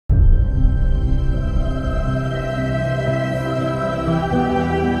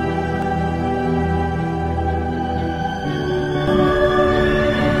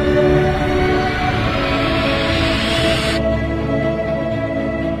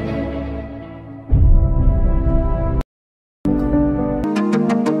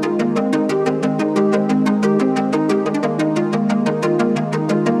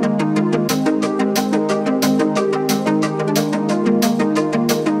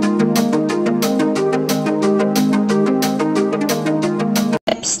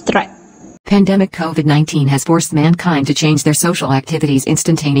Pandemic COVID-19 has forced mankind to change their social activities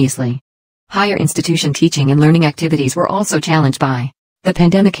instantaneously. Higher institution teaching and learning activities were also challenged by the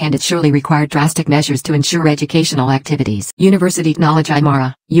pandemic, and it surely required drastic measures to ensure educational activities. University Knowledge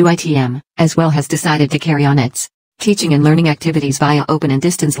IMARA, UITM, as well has decided to carry on its teaching and learning activities via open and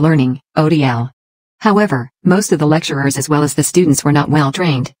distance learning, ODL. However, most of the lecturers as well as the students were not well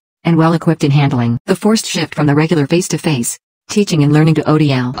trained and well equipped in handling the forced shift from the regular face-to-face teaching and learning to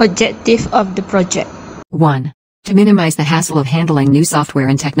ODL. Objective of the project. 1. To minimize the hassle of handling new software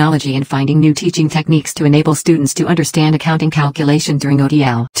and technology and finding new teaching techniques to enable students to understand accounting calculation during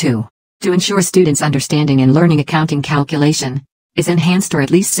ODL. 2. To ensure students' understanding and learning accounting calculation is enhanced or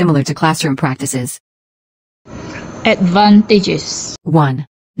at least similar to classroom practices. Advantages. 1.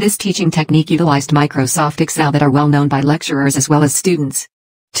 This teaching technique utilized Microsoft Excel that are well known by lecturers as well as students.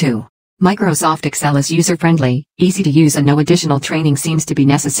 2. Microsoft Excel is user-friendly, easy to use, and no additional training seems to be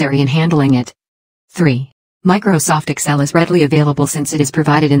necessary in handling it. 3. Microsoft Excel is readily available since it is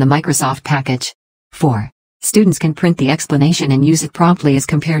provided in the Microsoft package. 4. Students can print the explanation and use it promptly as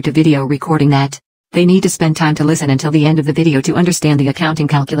compared to video recording that they need to spend time to listen until the end of the video to understand the accounting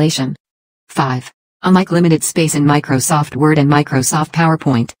calculation. 5. Unlike limited space in Microsoft Word and Microsoft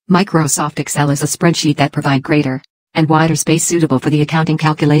PowerPoint, Microsoft Excel is a spreadsheet that provide greater and wider space suitable for the accounting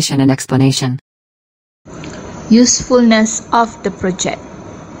calculation and explanation. Usefulness of the project.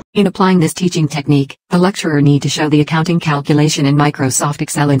 In applying this teaching technique, the lecturer need to show the accounting calculation in Microsoft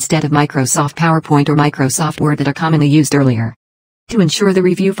Excel instead of Microsoft PowerPoint or Microsoft Word that are commonly used earlier. To ensure the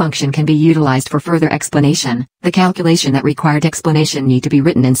review function can be utilized for further explanation, the calculation that required explanation need to be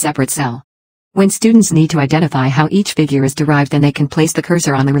written in separate cell. When students need to identify how each figure is derived, then they can place the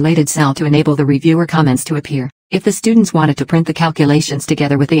cursor on the related cell to enable the reviewer comments to appear. If the students wanted to print the calculations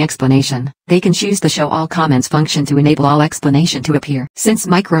together with the explanation, they can choose the Show All Comments function to enable all explanation to appear. Since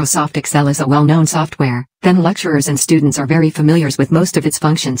Microsoft Excel is a well-known software, then lecturers and students are very familiar with most of its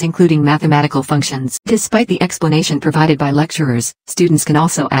functions, including mathematical functions. Despite the explanation provided by lecturers, students can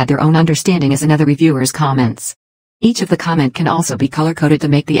also add their own understanding as another reviewer's comments. Each of the comment can also be color-coded to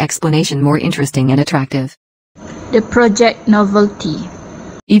make the explanation more interesting and attractive. The project novelty.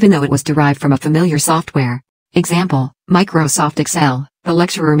 Even though it was derived from a familiar software, example, Microsoft Excel, the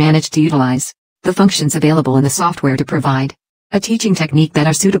lecturer managed to utilize the functions available in the software to provide a teaching technique that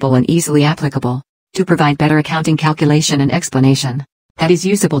are suitable and easily applicable to provide better accounting calculation and explanation that is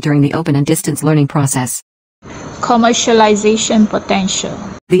usable during the open and distance learning process. Commercialization potential.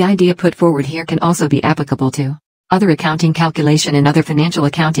 The idea put forward here can also be applicable to other accounting calculation and other financial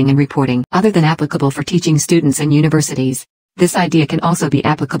accounting and reporting. Other than applicable for teaching students in universities, this idea can also be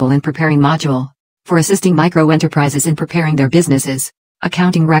applicable in preparing module for assisting micro enterprises in preparing their businesses,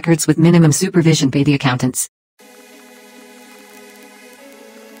 accounting records with minimum supervision by the accountants.